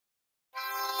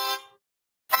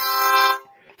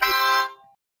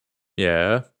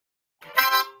Yeah.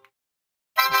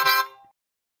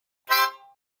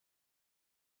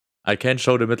 I can't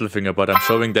show the middle finger, but I'm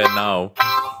showing that now.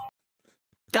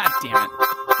 God damn it.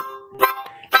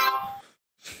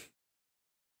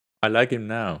 I like him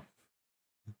now.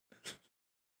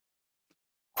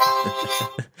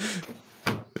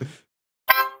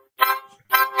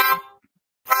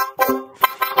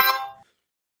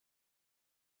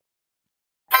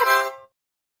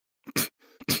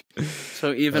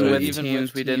 So even with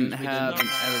teams we didn't have, and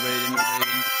everybody didn't.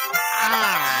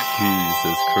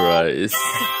 Jesus Christ.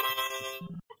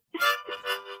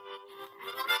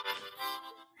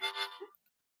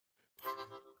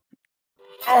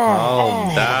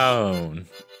 Calm down.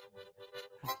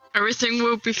 Everything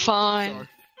will be fine.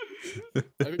 I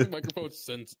think the microphone's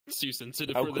too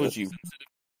sensitive for this.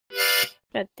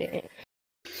 God damn it.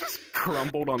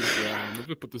 Crumbled on the ground. I'm just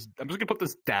gonna put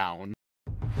this down.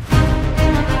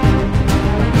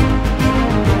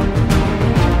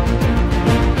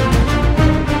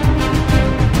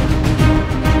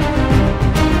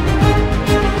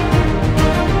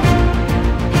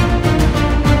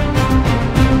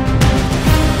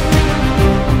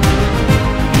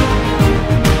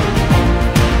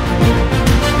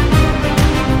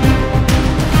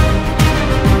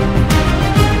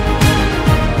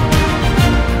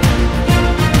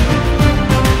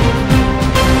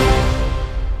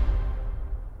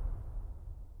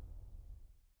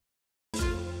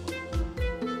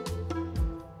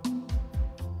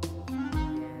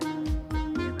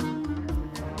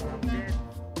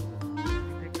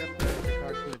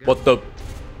 What the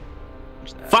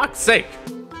fuck's sake?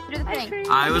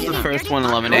 I was the first one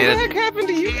eliminated. What the heck happened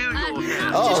to you?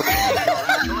 Oh,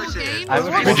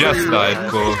 We just died,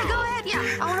 cool.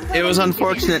 It was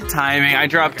unfortunate timing. I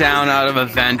dropped down out of a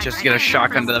vent just to get a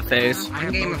shotgun to the face.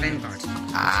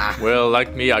 Well,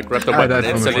 like me, I grabbed the weapon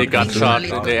instantly, got shot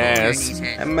in the ass.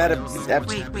 I met a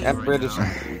British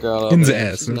girl. In the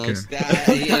ass, okay.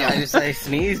 I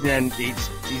sneezed and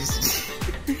he's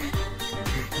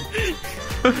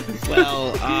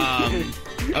Well,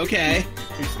 okay.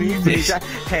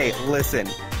 Hey, listen.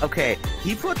 Okay,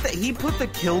 he put the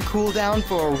kill cooldown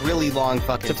for a really long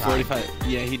fucking time. 45.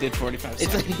 Yeah, he did 45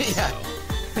 seconds. Yeah,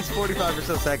 it's 45 or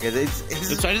so seconds.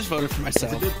 So I just voted for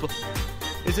myself.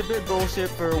 It's a bit bullshit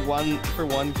for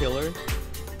one killer.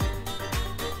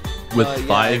 With yeah, 5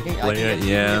 I player, can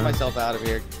yeah. get myself out of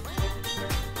here.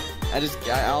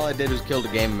 All I did was kill the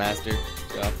game master.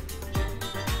 So.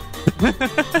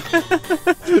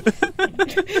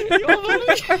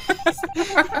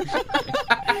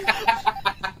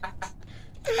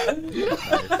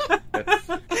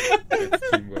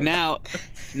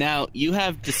 Now you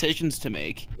have decisions to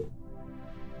make.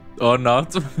 Or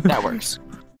not. That works.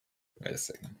 Wait a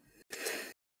second.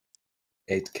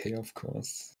 8K, of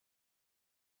course.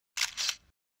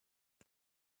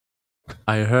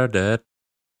 I heard that.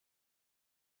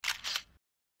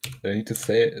 I need to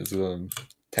say the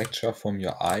texture from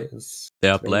your eye is They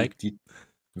are black.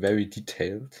 Very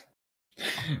detailed.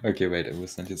 Okay, wait, I will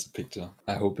send you the picture.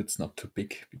 I hope it's not too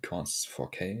big because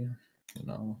 4K, you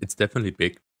know. It's definitely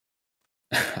big.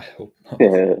 I hope not.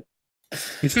 Yeah.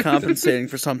 He's compensating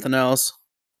for something else.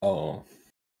 Oh.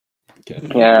 Okay.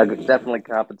 Yeah, definitely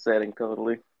compensating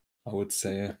totally. I would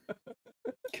say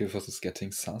Killforce is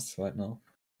getting sus right now.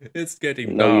 It's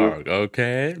getting No, dark,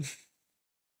 okay?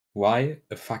 Why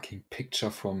a fucking picture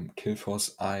from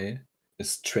Killforce eye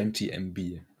is 20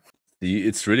 MB? See,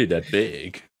 it's really that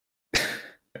big.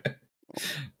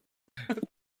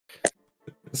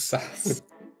 Sus.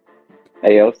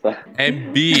 Hey, Osa.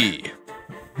 MB.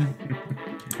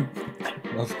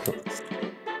 Of course.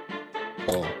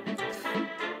 Oh.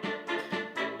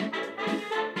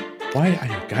 Why are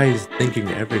you guys thinking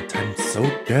every time so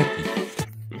dirty?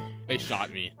 They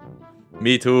shot me.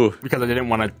 Me too. Because I didn't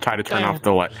want to try to turn off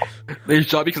the light. They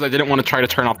shot because I didn't want to try to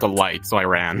turn off the light, so I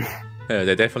ran. Yeah,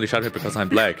 they definitely shot me because I'm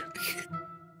black.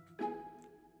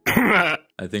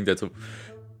 I think that's...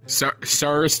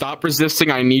 Sir, stop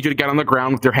resisting. I need you to get on the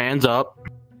ground with your hands up.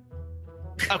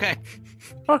 Okay.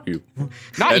 Fuck you.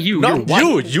 Not you. No, you're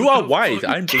white. you are white.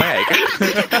 I'm black.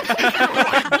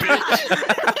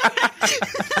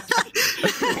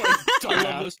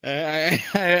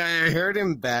 I heard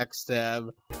him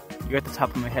backstab. You're at the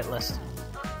top of my hit list.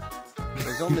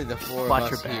 There's only the 4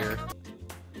 Watch of us your back. here.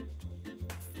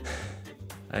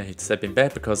 I hate stepping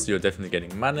back because you're definitely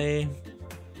getting money.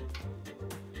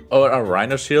 Or a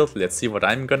rhino shield. Let's see what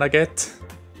I'm gonna get.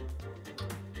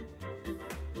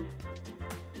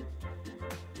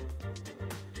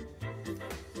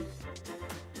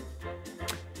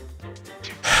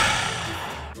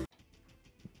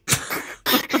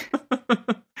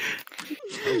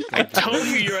 I told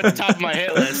you you're at the top of my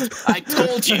hit list. I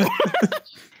told you.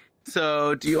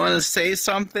 So, do you want to say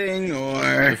something,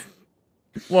 or...?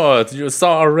 What? You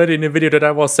saw already in the video that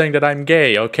I was saying that I'm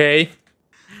gay, okay?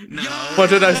 No. What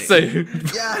did I say?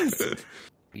 Yes.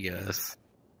 Yes.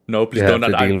 No, please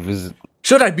don't.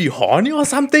 Should I be horny or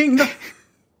something?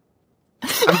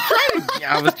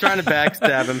 I was trying to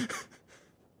backstab him.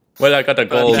 Well, I got a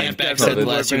goal. Can't backstab the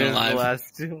last human alive.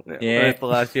 Yeah, the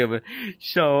last human.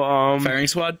 So, Firing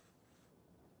squad?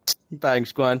 Firing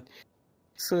squad.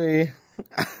 Sweet.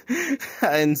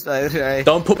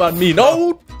 Don't poop on me,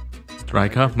 no!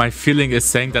 Striker, my feeling is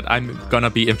saying that I'm gonna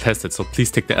be infested, so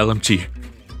please take the LMG.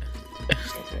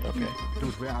 Okay.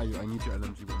 Dude, where are you? I need your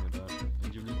LMG when you're there.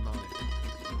 And you need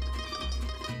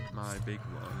my big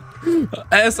one.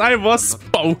 As I was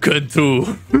spoken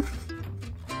to.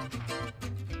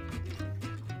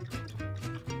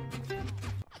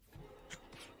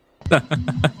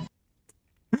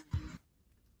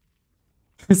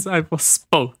 As I was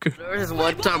spoken. There was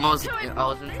one time I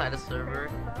was inside a server.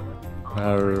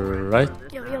 Alright.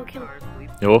 Yo, kill.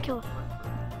 Yo. Kill.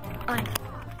 Alright.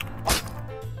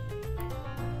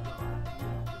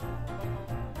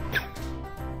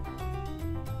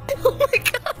 Oh my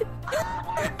god!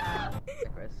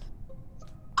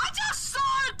 I just saw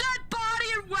a dead body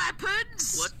and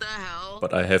weapons! What the hell?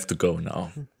 But I have to go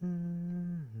now.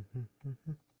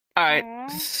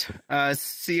 Alright.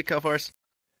 See you, Killforce.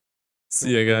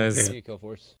 See ya, guys. Hey,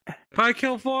 Killforce. Bye,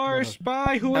 Killforce.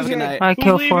 Bye. Who Have is a good it? night. Bye, Who's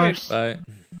Killforce. Bye.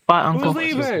 Bye, Uncle.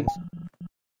 Who's leaving?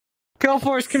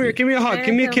 Killforce, come here. Give me a hug.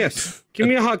 Give me a kiss. Give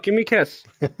me a hug. Give me a kiss.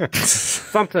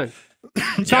 Something.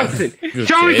 Something.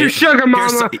 Show me your sugar,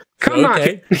 mama. Come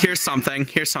Okay. Here's something.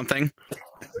 Here's something.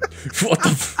 What the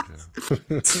f-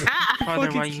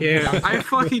 I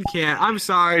fucking can't. I'm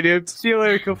sorry, dude. See you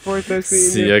later, Killforce. Nice meeting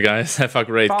See you. ya, guys. Have a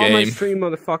great Follow my game. stream,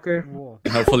 motherfucker.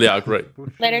 Hopefully, a great.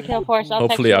 Later, Killforce. I'll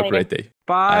Hopefully, text a you great later. day.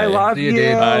 Bye. Bye. Love See you, you.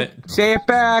 dude. Bye. Say it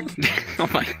back. Oh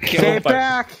my Say it Bye.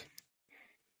 back.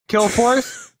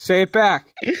 Killforce. Say it back.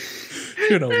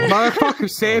 You know what? Motherfucker,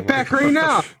 say it back right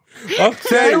now. Okay.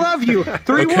 Say I love you.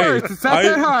 Three words. It's not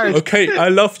that hard. Okay, I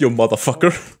love you,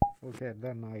 motherfucker. Okay,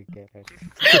 then I get it.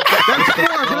 That's four,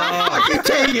 but I'll fucking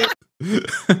take it.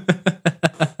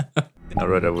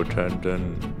 Alright, I will turn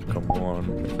then. Come on,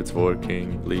 if it's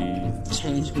working, please.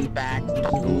 Change me back,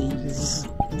 please.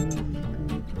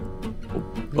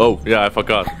 Oh, yeah, I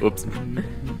forgot. Oops.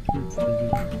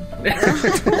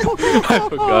 I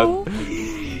forgot.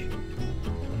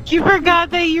 You forgot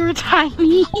that you were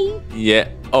tiny. Yeah.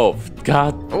 Oh,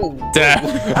 god. Oh. Damn.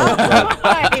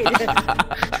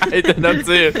 I did not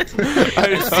see it.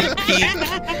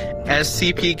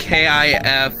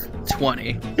 SCP-KIF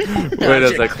 20. Wait a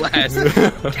Object sec. Class.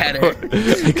 Cadet.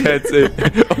 I can't see it.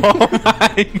 Oh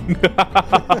my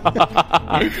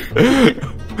god.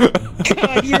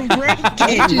 God, you're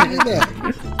breaking.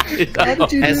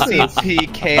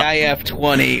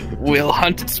 SCP-KIF-20 will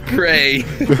hunt its prey.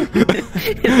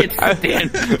 It's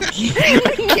stand.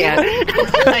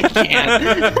 I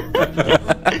can't.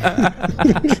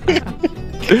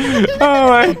 Oh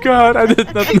my god, I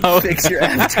did not know. Fix your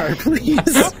avatar, please.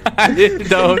 I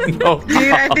don't know.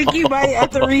 Dude, I think you might have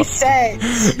to reset.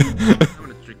 I'm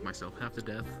gonna drink myself half to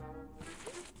death.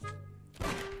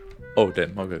 Oh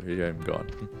damn, okay, yeah, I'm gone.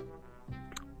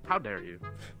 How dare you?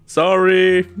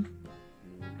 Sorry.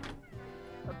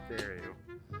 How dare you?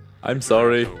 I'm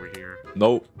sorry. Over here.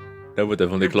 No, I would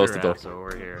definitely Get close your the door. ass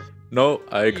over here. No,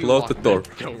 I closed the door.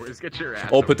 Doors. Get your ass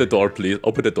Open over the door, please.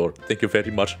 Open the door. Thank you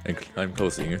very much. And I'm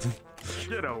closing it. here.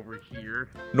 Get over here.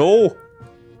 No.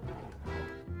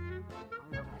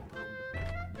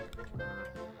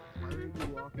 Why are you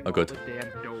locking Oh, good. all the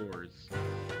damn doors?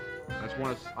 I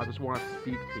just want to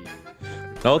speak to you.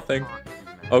 No, thank.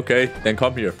 Okay, then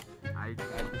come here. I just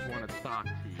want to talk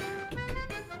to you.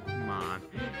 Come on.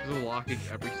 This is locking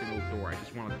every single door. I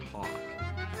just want to talk.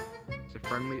 It's a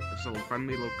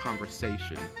friendly little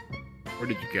conversation. Where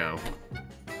did you go?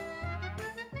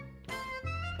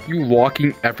 You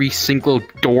locking every single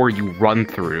door you run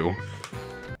through.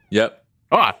 Yep.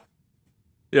 Ah!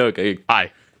 Yeah, okay.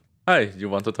 Hi. Hi, you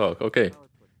want to talk? Okay.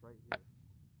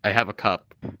 I have a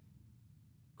cup.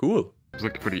 Cool. I was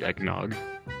looking for the eggnog.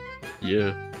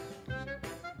 Yeah.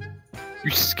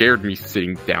 You scared me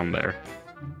sitting down there.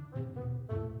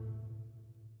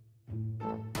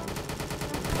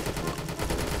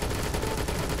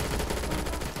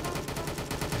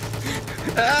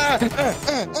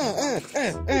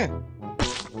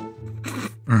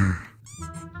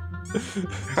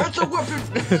 That's a weapon!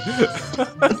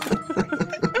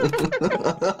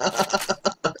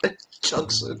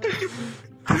 Johnson.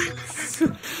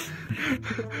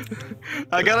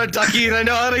 I got a ducky and I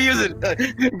know how to use it.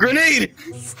 Grenade!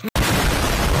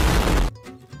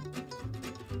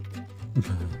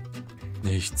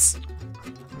 Nichts.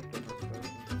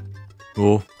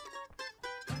 Wo?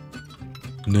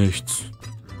 Nichts.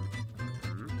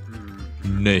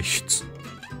 Nichts.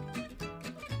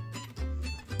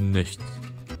 Nichts.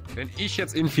 Wenn ich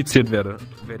jetzt infiziert werde,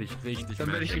 werde ich richtig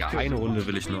Dann werde ich mad. dich Eine töten. Runde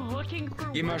will ich noch.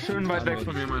 Geh mal schön weit weg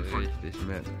von mir, mein Freund. Richtig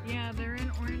mad. Yeah, they're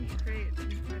in orange crates.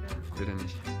 Bitte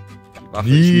nicht.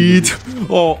 Niet.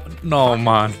 Oh, no,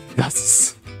 man. Das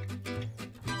ist...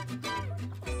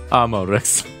 Armer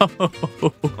Rex.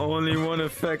 Only one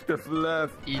effective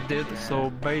left. He did,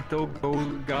 so Beto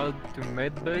go to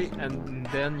medbay and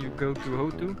then you go to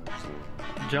Hotu.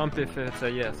 Jump if it's a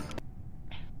yes.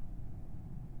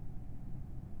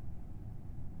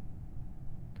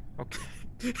 Okay.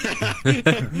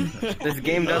 This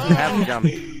game doesn't have jump.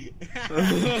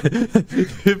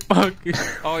 Fuck.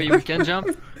 Oh, you can jump?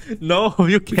 No,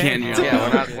 you can't.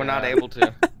 Yeah, we're not able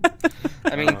to.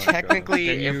 I mean, technically,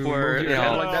 Can if you we're, move you your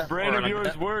head know, like that? Brain Or of like yours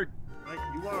that? work.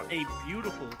 You are a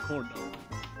beautiful corn dog.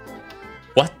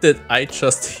 What did I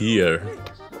just hear?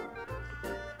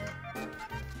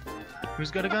 Who's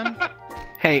got a gun?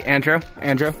 Hey, Andrew.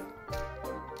 I'm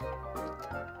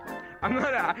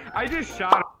not. I just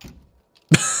shot him.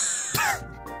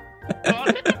 Oh,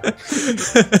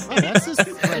 that's just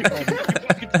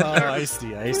oh, I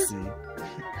see.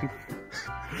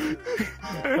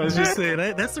 I was just saying,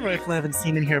 that's the rifle I haven't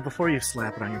seen in here before you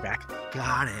slap it on your back.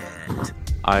 Got it.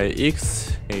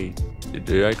 IX. Hey,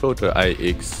 do I go to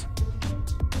IX?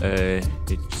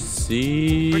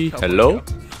 HC. Hello?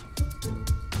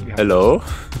 Hello?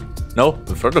 No,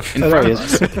 in front of you. There he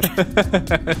is.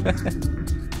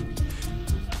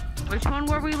 Which one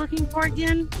were we looking for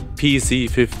again? PC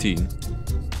 15.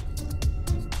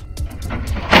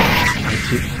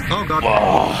 Oh god.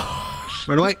 Whoa.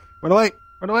 Run away! Run away!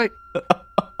 Run away!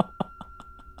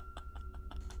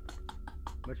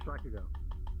 Which track you go?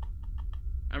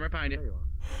 I'm right behind you.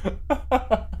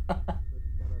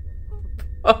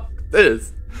 Oh,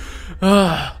 this.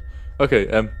 Okay,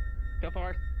 Go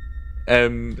forward.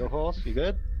 Go horse, you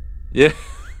good? Yeah.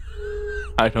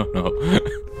 I don't know.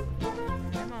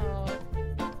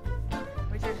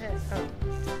 Where's your head? Oh.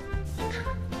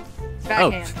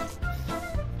 Oh. Backhand.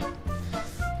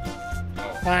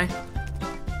 Bye.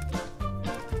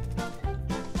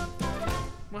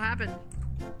 What happened?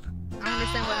 I don't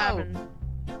understand what happened.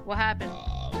 What happened?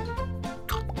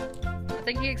 I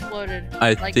think he exploded.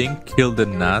 I think kill the it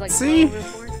was, Nazi? Like,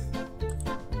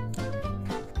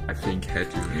 I think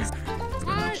had you.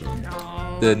 what?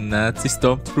 No. The Nazi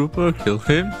stormtrooper, kill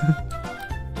him.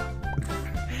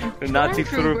 The Nazi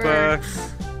trooper.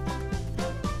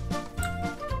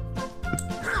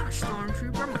 Stormtrooper, I'm a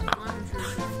stormtrooper.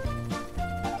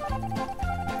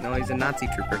 No, he's a Nazi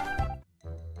trooper.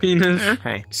 Penis.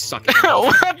 Hey. Suck it.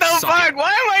 What the Suck fuck?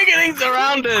 Why am I getting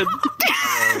surrounded?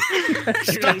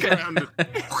 Stuck around.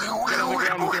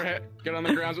 Get on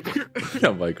the ground with your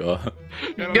Oh my god.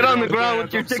 Get on the ground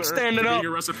with your dick standing up.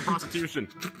 You're arrested for prostitution.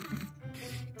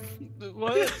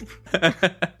 What?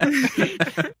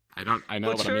 I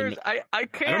know, but I mean, I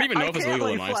can't. I don't even know if it's can't legal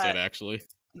lay in my flat. state, actually.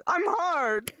 I'm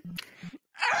hard.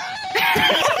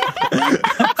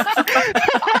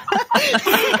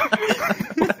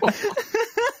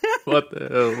 What the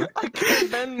hell? I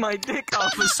can't bend my dick,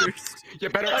 officers. You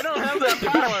better. I don't have that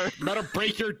power. You better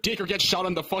break your dick or get shot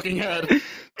in the fucking head.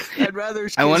 I'd rather.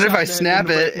 I wonder if I stay snap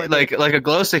than to it break my dick. like a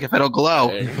glow stick if it'll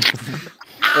glow.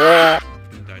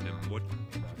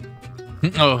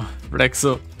 Oh,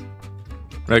 Rexo.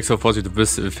 Rexo, Vorsicht, du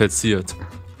bist verziert.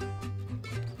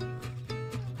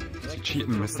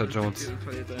 Cheaten, Mr. Jones.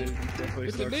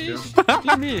 Bitte nicht.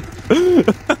 me.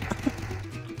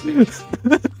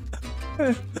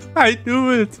 I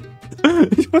knew it.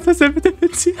 Ich wurde selber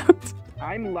verziert.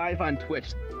 I'm live on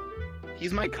Twitch.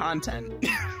 He's my content.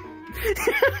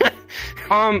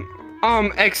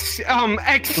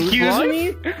 Excuse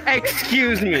me?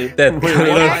 Excuse me. That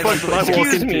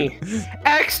Excuse me.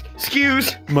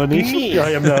 Excuse Money. me.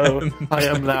 I am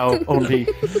now only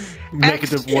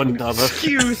 -$1.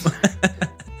 Excuse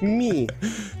me.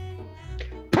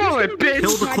 Pull it, bitch.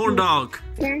 Kill the corn dog.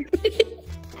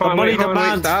 Money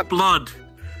demands blood.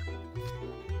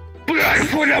 Blood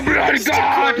for the blood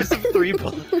god. Three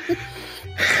bullets.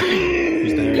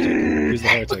 Who's the heretic? Who's the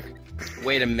heretic?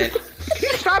 Wait a minute.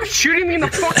 Stop shooting me in the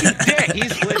fucking dick.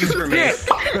 He's glitched for me. Dick.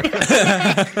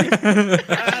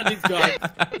 He's gone.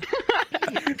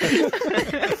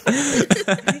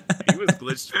 He was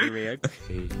glitched for me.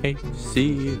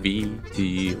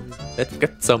 CVT. Let's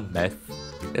get some meth.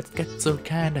 Let's get some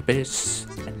cannabis.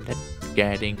 And let's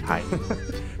getting high.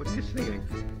 What's he singing?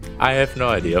 I have no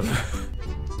idea.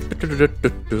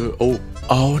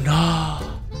 Oh no!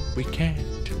 We can't.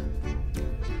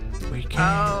 We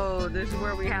can't. Oh, this is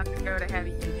where we have to go to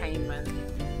heavy containment.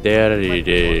 There it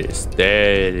is.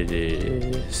 There it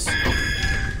is.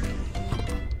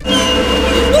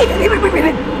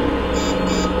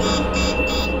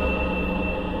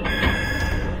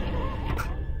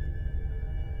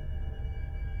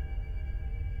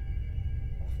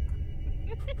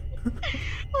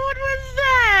 What was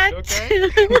that?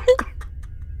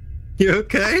 You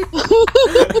okay?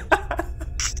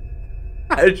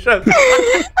 I just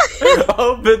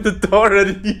opened the door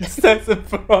and he stands in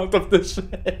front of the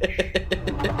shed.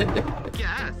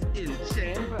 Gas in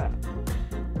chamber.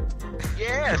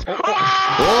 Yes.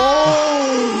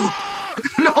 Oh!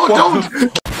 No, don't!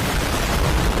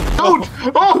 Don't!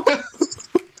 Oh!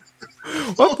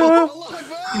 What the?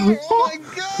 Oh my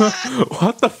god!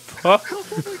 What the fuck?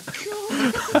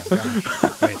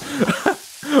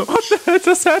 What the hell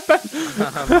just happened?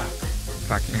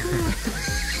 Fuck.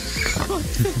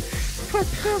 What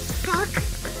the fuck?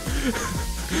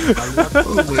 Oh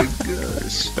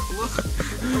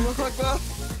my gosh.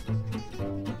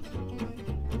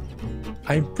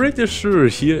 I'm pretty sure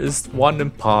here is one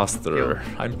imposter.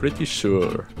 I'm pretty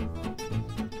sure.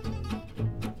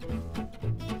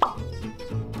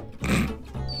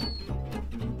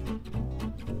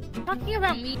 Talking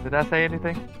about me. Did I say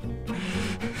anything?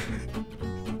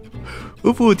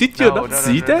 Uwu, did you not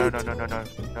see that?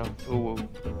 No. Uwu.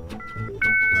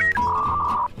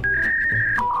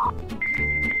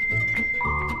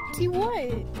 See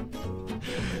what?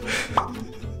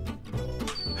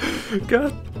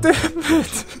 God damn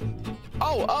it!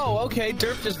 Oh, okay.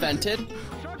 Derp just vented.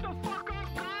 Shut the fuck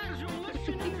up, guys! You're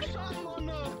listening to yourself on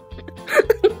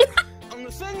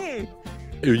I'm singing.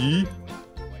 Ui.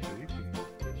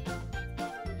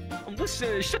 I'm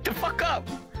listening. Shut the fuck up.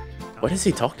 What is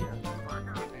he talking?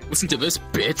 Listen to this,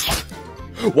 bitch.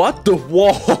 What the?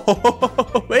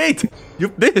 Whoa! Wait! You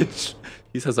bitch!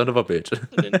 He's a son of a bitch.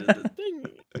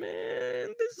 Man,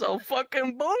 this is so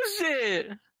fucking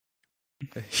bullshit.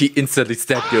 He instantly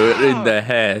stabbed you in the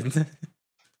head.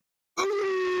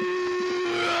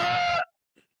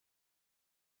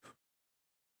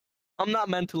 I'm not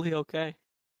mentally okay.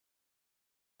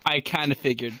 I kind of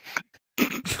figured.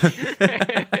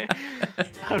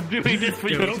 I'm doing this for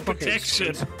your own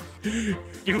protection.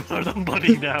 You are the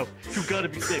money now. You gotta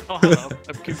be safe. Oh, hello.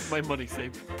 I'm keeping my money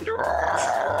safe.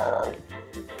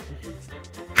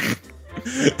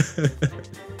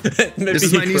 This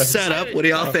is my new setup. What do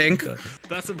y'all think?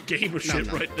 That's some gamer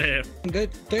shit right there.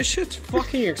 That shit's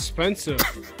fucking expensive.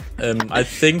 I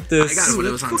think this. I got it when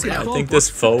it was on sale. I think this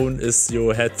phone is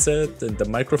your headset and the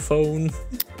microphone.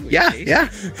 Yeah.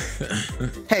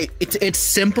 Hey, it's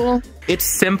simple. It's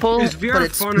simple, Is VR but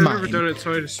it's fun? I've never mine. done it,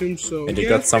 so I'd assume so. And you Yeah,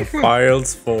 got some fun.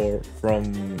 files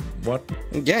from what?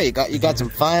 Yeah, you got some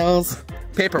files.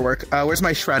 Paperwork. Where's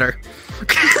my shredder?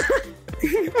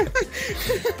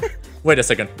 Wait a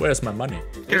second. Where's my money?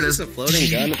 Here it is. There's a floating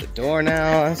gun at the door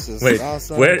now. This is Wait,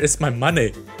 awesome. where is my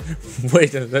money?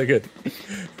 Wait a second.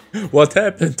 What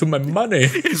happened to my money?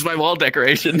 It's my wall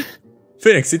decoration.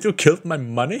 Phoenix, did you kill my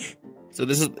money? So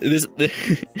this.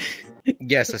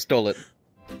 Yes, I stole it.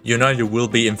 You know you will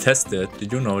be infested.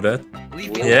 Did you know that?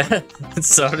 Yeah.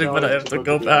 Sorry, but I have to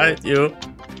go behind you.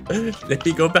 Let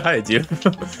me go behind you.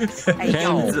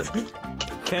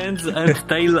 Hands and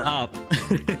tail up.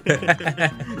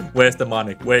 Where's the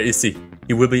money? Where is he?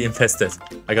 He will be infested.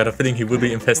 I got a feeling he will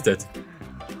be infested.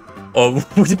 Oh,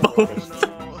 we both.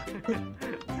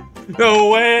 No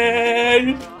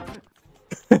way!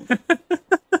 The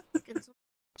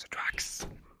drugs.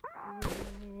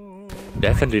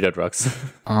 Definitely the drugs.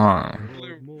 Oh,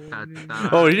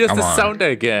 Oh, here's Come the on. sound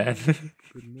again.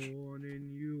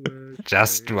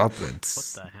 just drop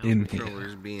it in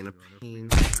here. Being a pain.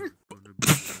 What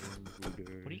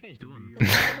are you guys doing?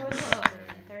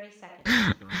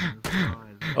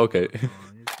 Okay.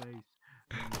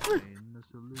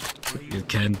 You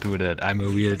can't do that. I'm a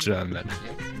real German.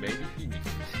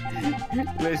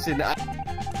 Listen,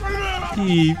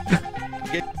 Beep.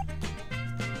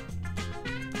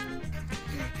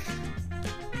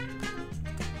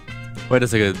 Wait a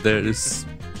second, there is...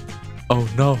 Oh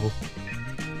no.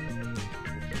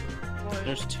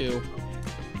 There's two.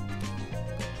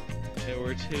 There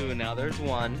were two, now there's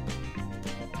one.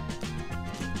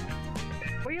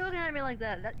 Why are you looking at me like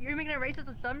that? You're making a racist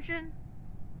assumption?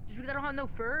 Just because I don't have no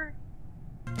fur?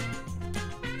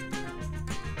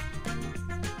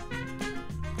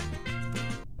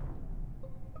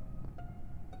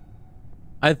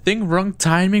 I think wrong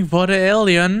timing for the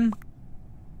alien.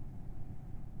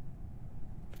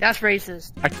 That's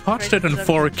racist. I touched it in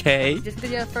 4K. Just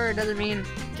because you have fur doesn't mean.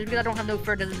 Just because I don't have no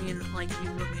fur doesn't mean like you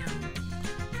look me up.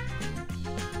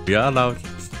 We are allowed.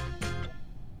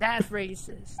 That's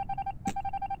racist.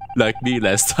 Like me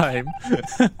last time.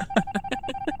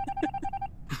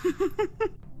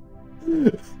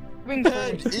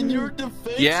 Hey, in your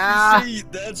defense, Yeah. you say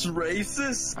that's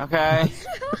racist? Okay.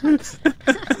 That's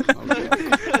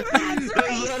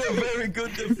not a very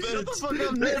good defense.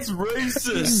 That's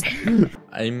racist.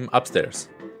 I'm upstairs.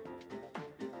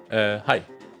 Hi.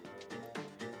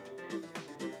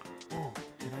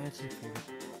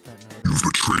 You've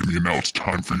betrayed me and now it's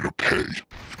time for you to pay.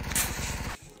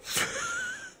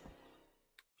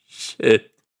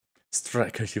 Shit.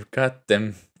 Striker, you got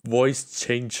them. Voice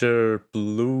changer,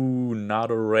 blue,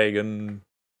 not a Reagan.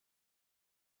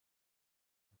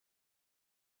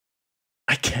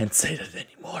 I can't say that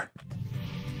anymore.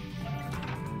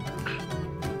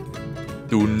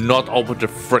 Do not open the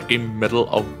freaking middle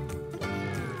of.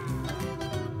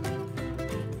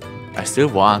 I still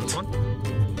want.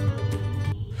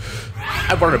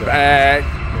 I want it back.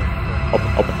 Open,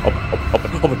 open, open,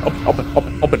 open, open, open, open,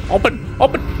 open, open, open,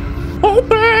 open,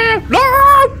 open, no!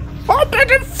 Open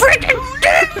the freaking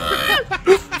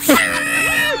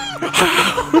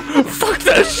fuck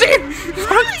that shit!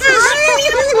 Fuck this shit!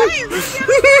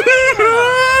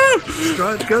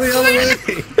 Go the other way.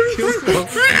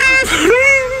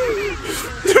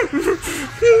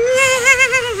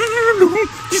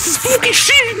 This is spooky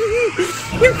shit!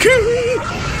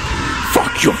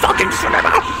 Fuck you, fucking son of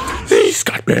a... He's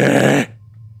got me!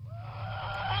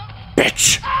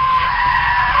 Bitch!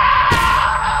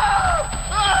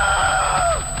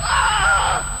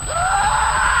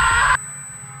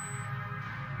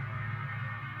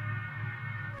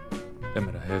 Damn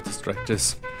it, I have to distract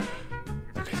this.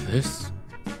 Okay, this.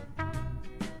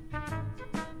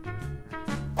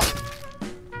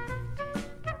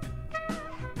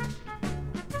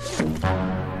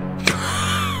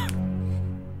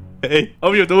 Hey,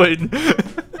 how you doing?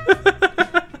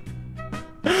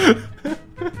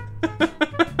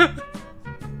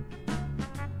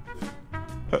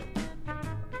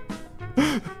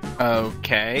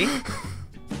 Okay.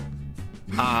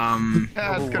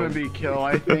 That's gonna be kill,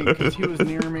 I think, because he was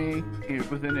near me. He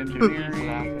was in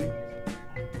engineering.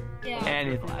 Yeah.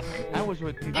 And he's laughing. I was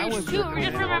with. I There's was two. with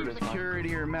Just remember.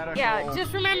 Security or medical. Yeah,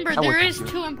 just remember I there was- is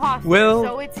two imposters, Well-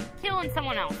 so it's killing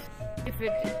someone else. If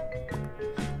it.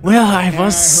 Well, I And I heard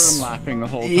was. him laughing the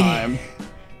whole time.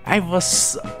 I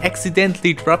was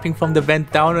accidentally dropping from the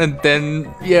vent down, and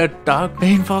then, yeah, Dark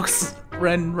Mainbox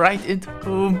ran right into,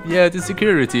 the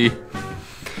security.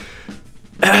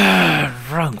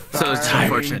 Wrong. So it's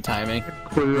unfortunate timing.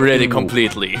 Really,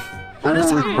 completely.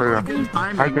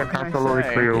 I get absolutely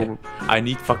clear. I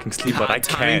need fucking sleep, but I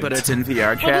Timing, can't. but it's in Why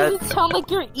VRChat. does it sound like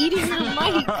you're eating your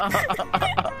mic?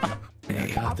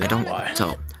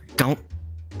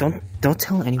 Don't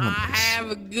tell anyone. I have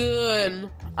a good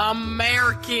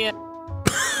American.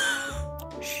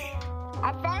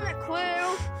 I found a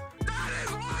clue. That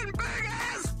is one big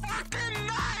ass fucking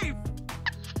knife.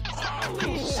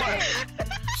 Holy shit.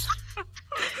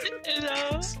 You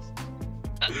know?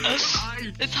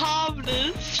 It's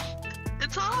harmless.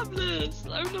 It's harmless.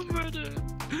 I'm not murdered.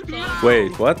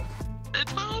 Wait, what?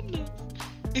 It's harmless.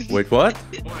 Wait, what?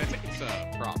 Well, I think it's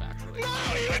a prop, actually.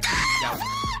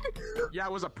 Yeah,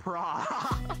 it was a prop.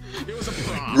 It was a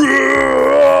prop.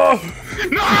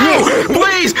 No!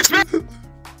 Please!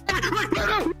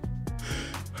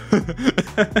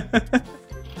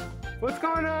 What's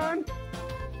going on?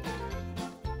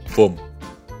 Boom.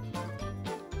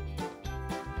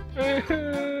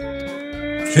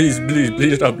 Please,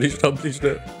 please stop, please stop, please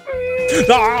stop.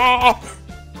 No!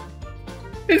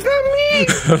 It's not me!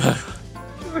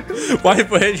 Why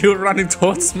were you running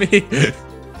towards me?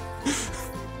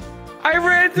 I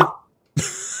ran to.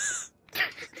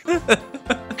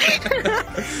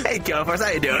 Hey, Gophers, how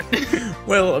you doing?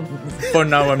 Well, for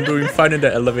now I'm doing fine in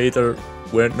the elevator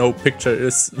where no picture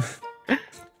is.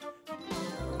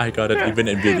 I got it even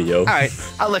in video. Alright,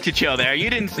 I'll let you chill there. You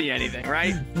didn't see anything,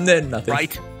 right? Nah, nothing.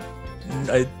 Right?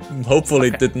 I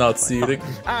hopefully did not see it.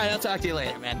 Alright, I'll talk to you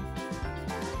later, man.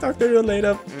 Talk to you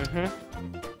later.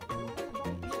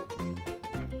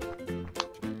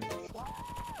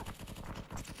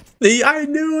 See, I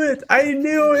knew it! I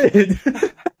knew it!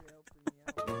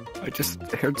 I just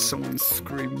heard someone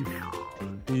scream.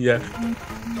 Yeah.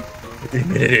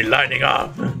 Immediately lining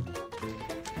up.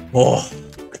 Oh,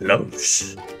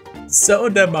 close. So,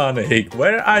 demonic,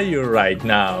 where are you right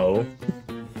now?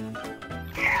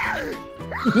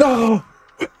 No!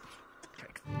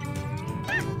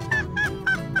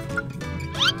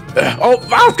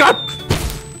 Oh God!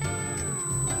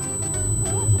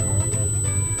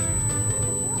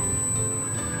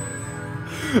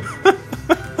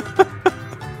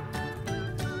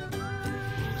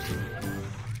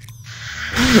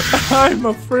 I'm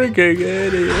a freaking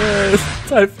idiot.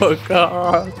 I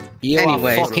forgot.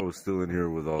 Anyway, still in here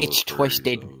with all it's the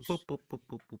twisted.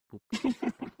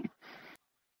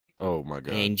 Oh my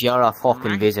god. And you're a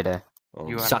fucking visitor. Oh,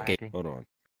 You suck it. Hold on.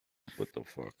 What the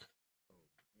fuck?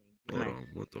 Hold on.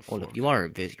 What the Hold fuck? up, you are a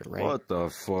visitor, right? What the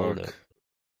Hold fuck? up.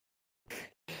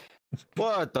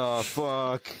 What the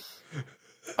fuck?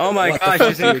 Oh my What the gosh, fuck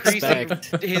his do you increasing,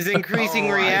 expect? his increasing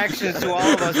Oh, reactions to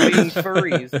all of us being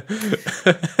furries.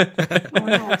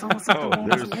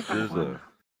 There's a.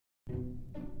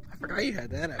 I forgot you had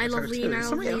that. I love Lena,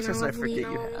 Somebody else Lena, says I love forget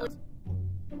Lena, you have.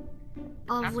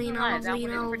 Of Lena, of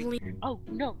Lena, of Lena. Oh,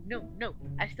 no.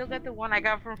 I still got the one I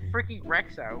got from freaking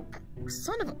Rexo.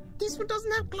 Son of a... This one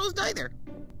doesn't have closed either.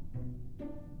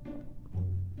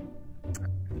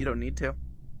 You don't need to.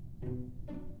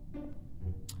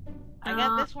 I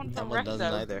got this one from Someone doesn't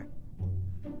Rexo. either.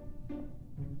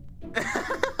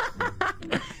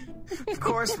 Of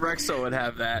course Rexo would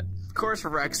have that. Of course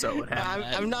Rexo would have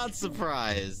that. I'm not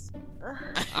surprised.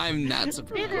 I'm not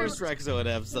surprised. Of course Rexo would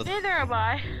have something. Neither am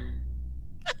I.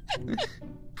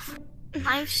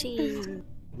 I've seen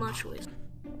much worse.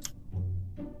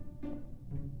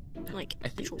 Like, I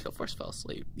think Killforce fell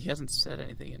asleep. He hasn't said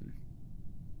anything in...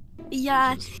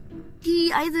 yeah,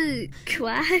 he either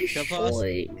crashed or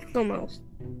something else.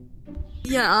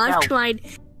 Yeah, I've No. tried.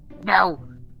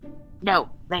 No,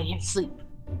 let him sleep.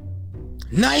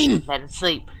 9! Let him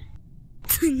sleep.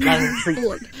 Let him sleep.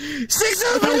 Look.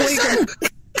 6 of them! Listen!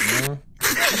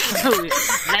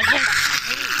 Let him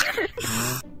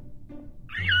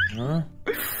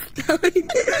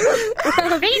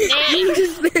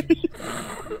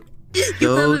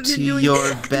Go to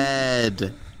your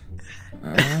bed.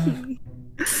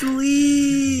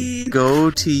 Sleep.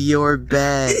 Go to your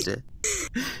bed.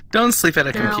 Don't sleep at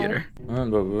a No. computer.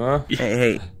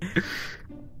 Hey.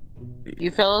 You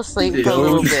fell asleep for a Go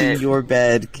little to bit. your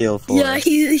bed, Killforce. Yeah,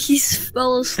 he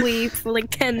fell asleep for like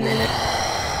 10 minutes.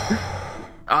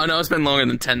 Oh no, it's been longer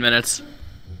than 10 minutes.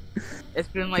 It's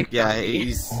been like Yeah, 30.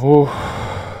 he's...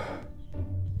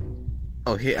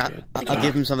 Oh, here, I'll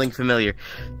give him something familiar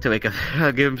to wake up.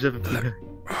 I'll give him something familiar.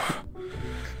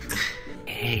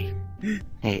 Hey,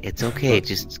 it's okay.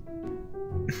 Just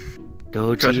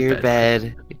go to your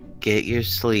bed, get your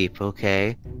sleep,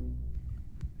 okay?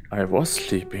 I was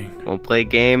sleeping. We'll play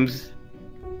games.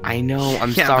 I know, I'm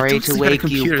Yeah, but sorry don't to sleep at a wake you,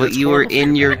 computer, but that's you were horrible.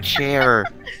 in your chair.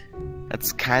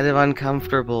 That's kind of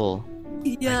uncomfortable.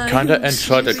 Yeah, Kinda he was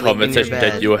enjoyed the sleeping. conversation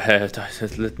bed. that you had. I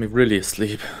said, let me really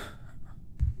sleep.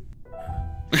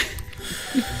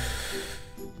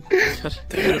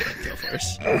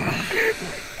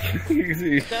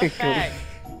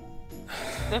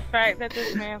 The fact that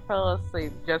this man fell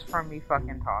asleep just from me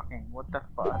fucking talking. What the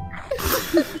fuck?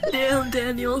 Damn,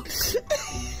 Daniel.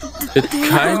 It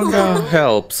kinda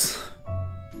helps.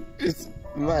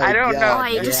 I don't know.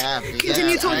 Alright, just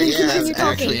continue talking, continue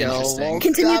talking.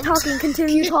 Continue talking,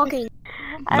 continue talking.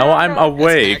 Now I'm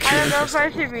awake. I don't know if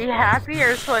I should be happy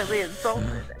or slightly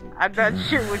insulted. I'm not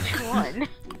sure which one.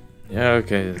 Yeah,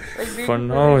 okay. Like, For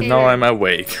now I'm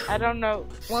awake. I don't know.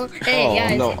 Well, hey,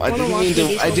 guys, no, I wanna watch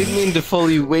didn't mean to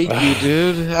fully wake you,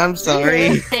 dude. I'm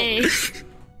sorry. Hey,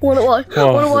 wanna watch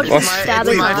me stab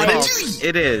in my eye?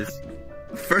 It is.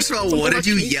 First of all, what did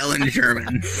you yell in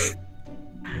German?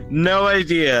 No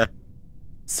idea.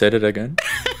 Said it again.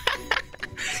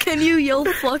 Can you yell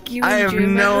fuck you in I have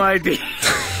German? no idea.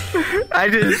 I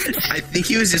think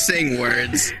he was just saying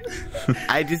words.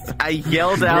 I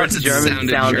yelled out Words that German sounded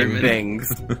sounding German. things.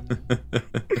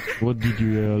 What did you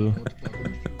yell?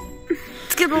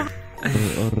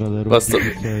 Was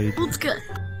the... Vodka.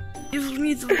 Give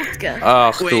me the vodka.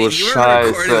 Ach Wait, du you were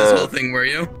recording this whole Scheiße. thing, were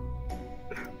you?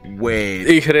 Wait.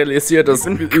 Ich realisiere das.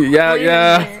 Ja,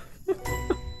 ja.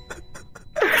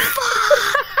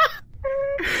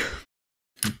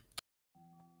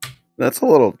 That's a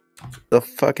little... The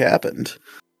fuck happened?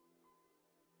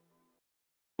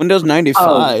 Windows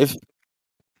 95.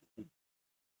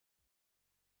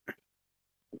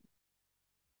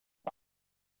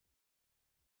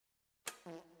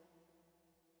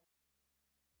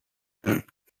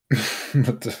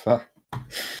 What the fuck?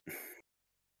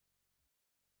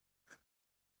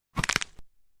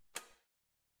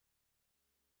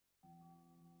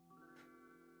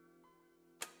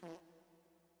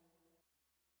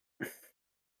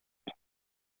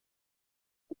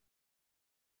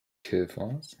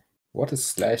 Killforce? What is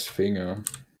slash finger?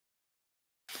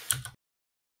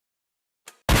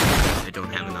 I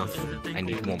don't have enough. I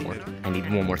need one more. I need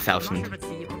one more 1,000.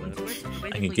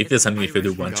 I can give you something if you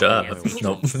do one job.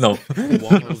 No, no.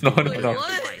 No.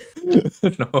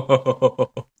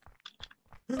 No.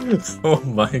 Oh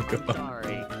my god.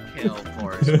 Sorry, kill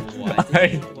Forrest. What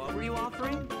were you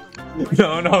offering?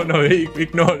 No.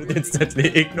 Ignore it instantly.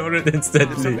 Ignore it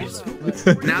instantly.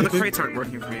 Now the crates aren't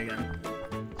working for me again.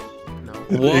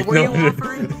 What were you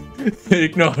offering?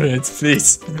 Ignore it,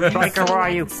 please. Striker, where are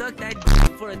you? Suck that d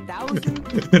for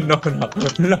 1,000? No.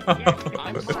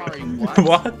 I'm sorry, what?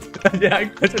 What? Yeah, I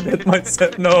questioned it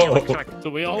myself. No. So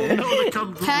we all know that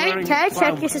comes Can I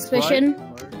check your suspicion?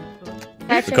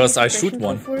 Because I shoot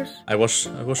one. I was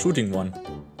shooting one.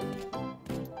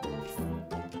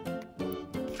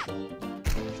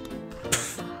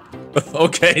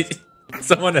 Okay.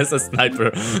 Someone has a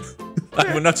sniper.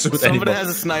 I will not shoot Somebody anybody. has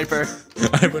a sniper.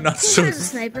 I will not He shoot. has a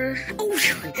sniper. Oh,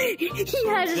 he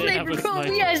has a sniper. Bro,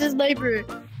 he has a sniper.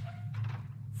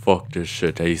 Fuck this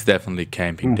shit. He's definitely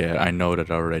camping there. I know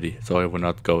that already. So I will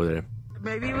not go there.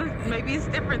 Maybe it's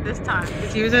different this time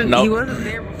because he wasn't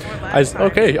there before last time.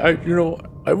 Okay, I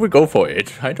will go for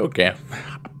it. I don't care.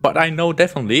 But I know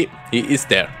definitely he is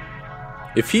there.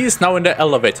 If he is now in the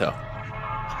elevator,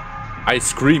 I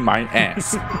scream my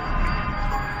ass.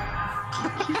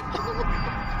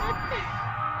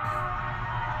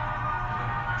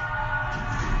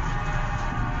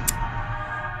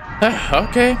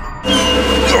 Okay.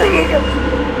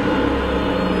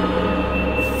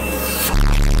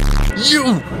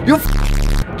 You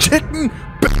chicken.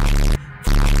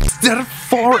 There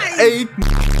 4-8.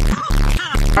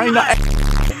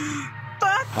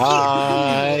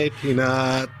 Hi,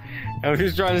 Peanut. I was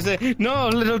just trying to say, no,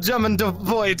 little German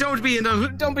boy, don't be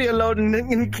alone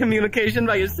in communication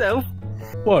by yourself.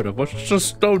 What? I was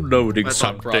just downloading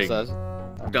something.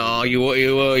 Oh,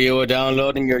 you were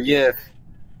downloading your GIF.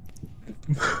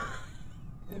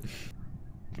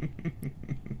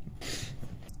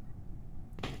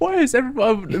 Why is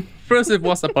everyone? First it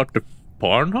was about the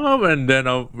Pornhub, and then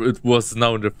it was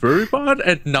now the furry part,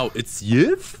 and now it's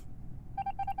GIF.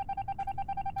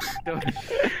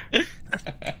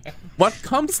 What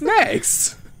comes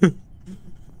next? I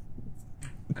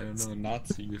don't know,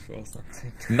 Nazi GIF or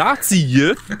something. Nazi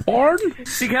GIF porn?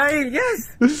 Yes!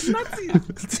 Nazi!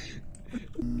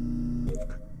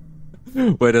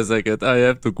 Wait a second, I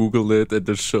have to Google it and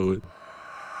then show it.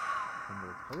 I'm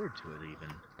looking forward to it even.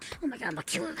 Oh my god, I'm a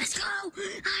killer. Let's go.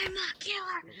 I'm a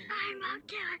killer. I'm a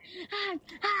killer.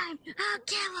 I'm a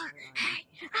killer. Hey,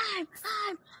 I'm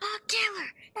a killer.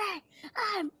 Hey,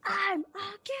 I'm a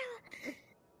killer.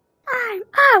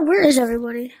 Where is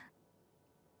everybody?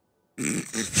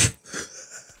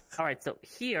 Alright, so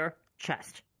here,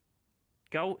 chest.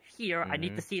 Go here, I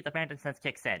need to see if the phantom sense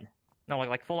kicks in. No,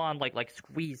 like full on, like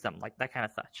squeeze them, like that kind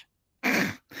of such.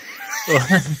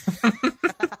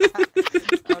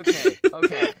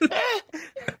 Okay.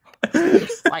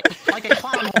 Like a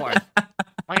clown horn.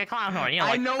 Like a clown horn, you know,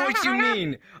 like... I know what you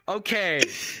mean! Okay.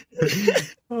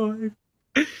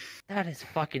 That is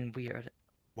fucking weird.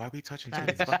 Why are we touching That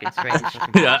is titties? fucking strange.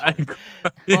 Yeah,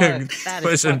 That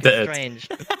is fucking strange.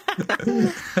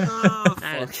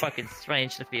 That is fucking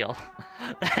strange to feel.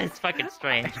 That is fucking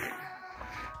strange.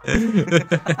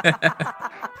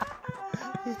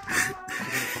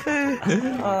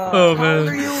 Oh man. How old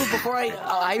are you before I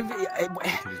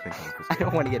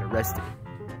don't want to get arrested.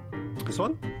 This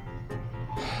one?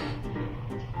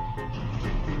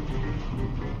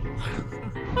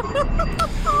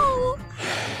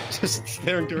 Just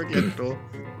staring directly at the door.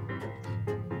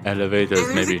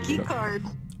 Elevators, maybe. Key card.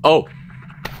 Oh!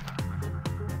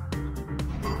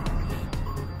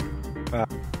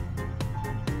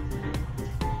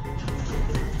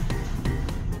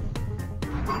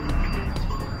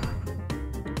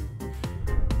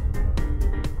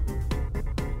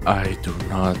 I do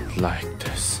not like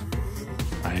this.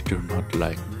 I do not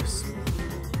like this.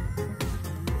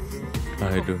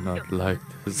 I do not like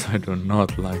this. I do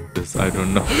not like this. I do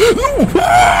not.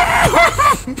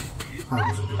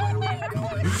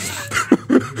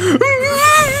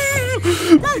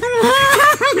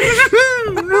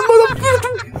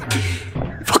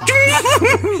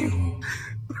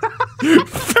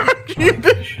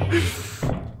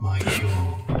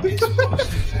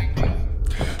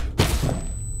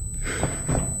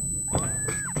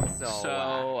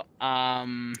 So,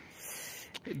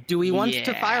 do we want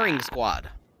to firing squad?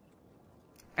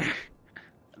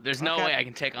 There's no way I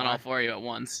can take on all four of you at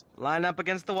once. Line up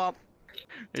against the wall.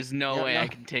 There's no way I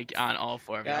can take on all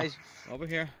four of you. Guys, over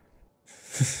here.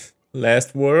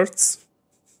 Last words?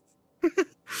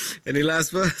 Any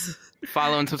last words?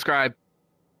 Follow and subscribe.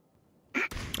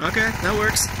 Okay, that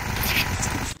works.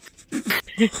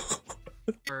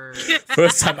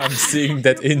 First time I'm seeing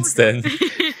that instant.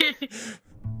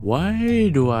 Why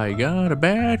do I got a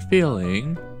bad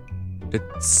feeling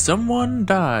that someone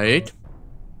died?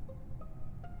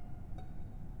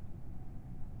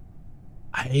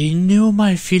 I knew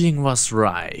my feeling was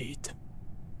right.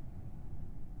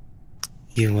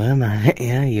 You were, man.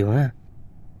 Yeah, you were.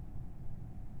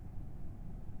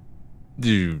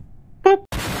 Dude.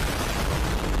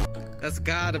 That's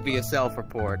gotta be a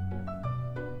self-report.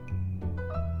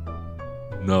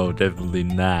 No, definitely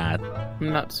not.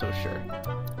 I'm not so sure.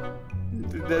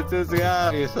 That's just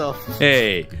gotta be a self-report.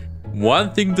 Hey,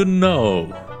 one thing to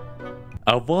know.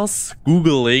 I was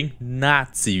googling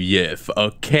Nazi gif,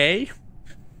 okay?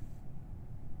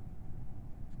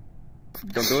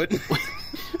 Don't do it.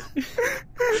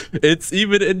 It's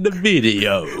even in the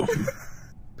video.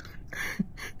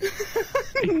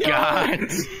 God.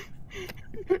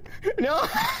 No.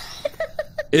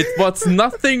 It was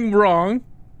nothing wrong.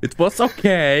 It was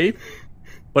okay.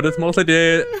 But it's mostly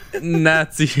the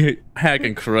Nazi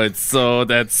hacking crud, so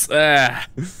that's... This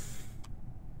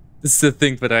is the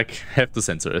thing that I have to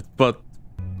censor it, but...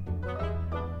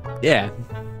 Yeah.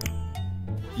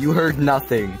 You heard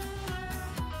nothing.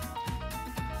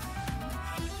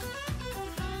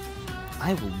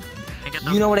 I will...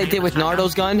 You know what I did with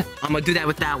Nardo's gun? I'm gonna do that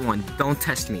with that one. Don't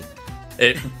test me.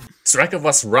 Striker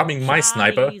was rubbing my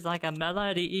sniper. He's like a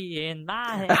melody in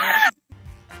my head.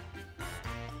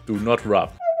 Do not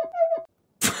rub.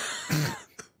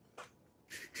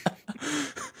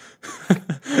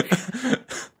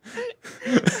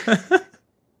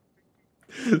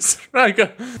 Striker.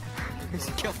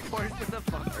 Where the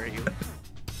fuck are you?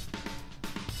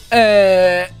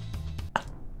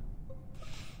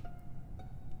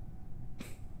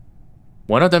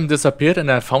 One of them disappeared and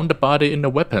I found the body in the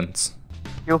weapons.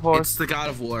 It's the God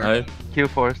of War.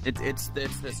 Q-Force. It's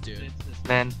this dude.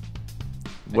 Man.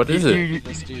 What is it?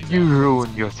 You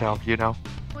ruined yourself, you know.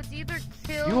 Was either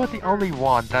kill You are the only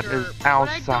one that is Derp. But I don't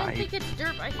outside think it's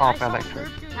Derp. I of saw electric.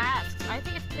 Derp do tasks. I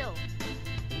think it's kill.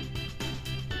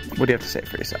 What do you have to say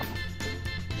for yourself?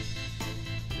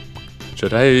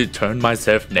 Should I turn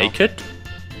myself naked?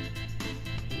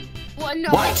 What? No.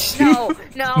 What? No.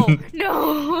 No.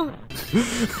 No.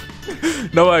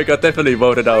 No, I got definitely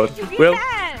voted out. Well,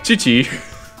 GG.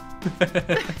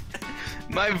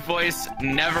 My voice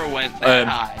never went that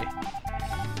high.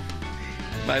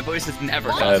 My voice has never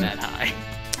gone that high.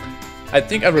 I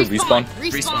think I will respawn.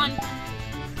 Respawn.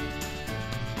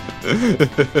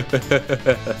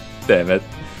 Damn it.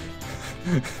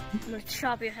 I'm gonna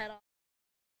chop your head off.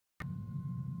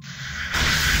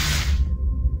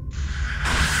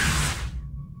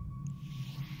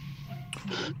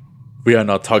 We are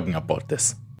not talking about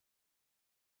this.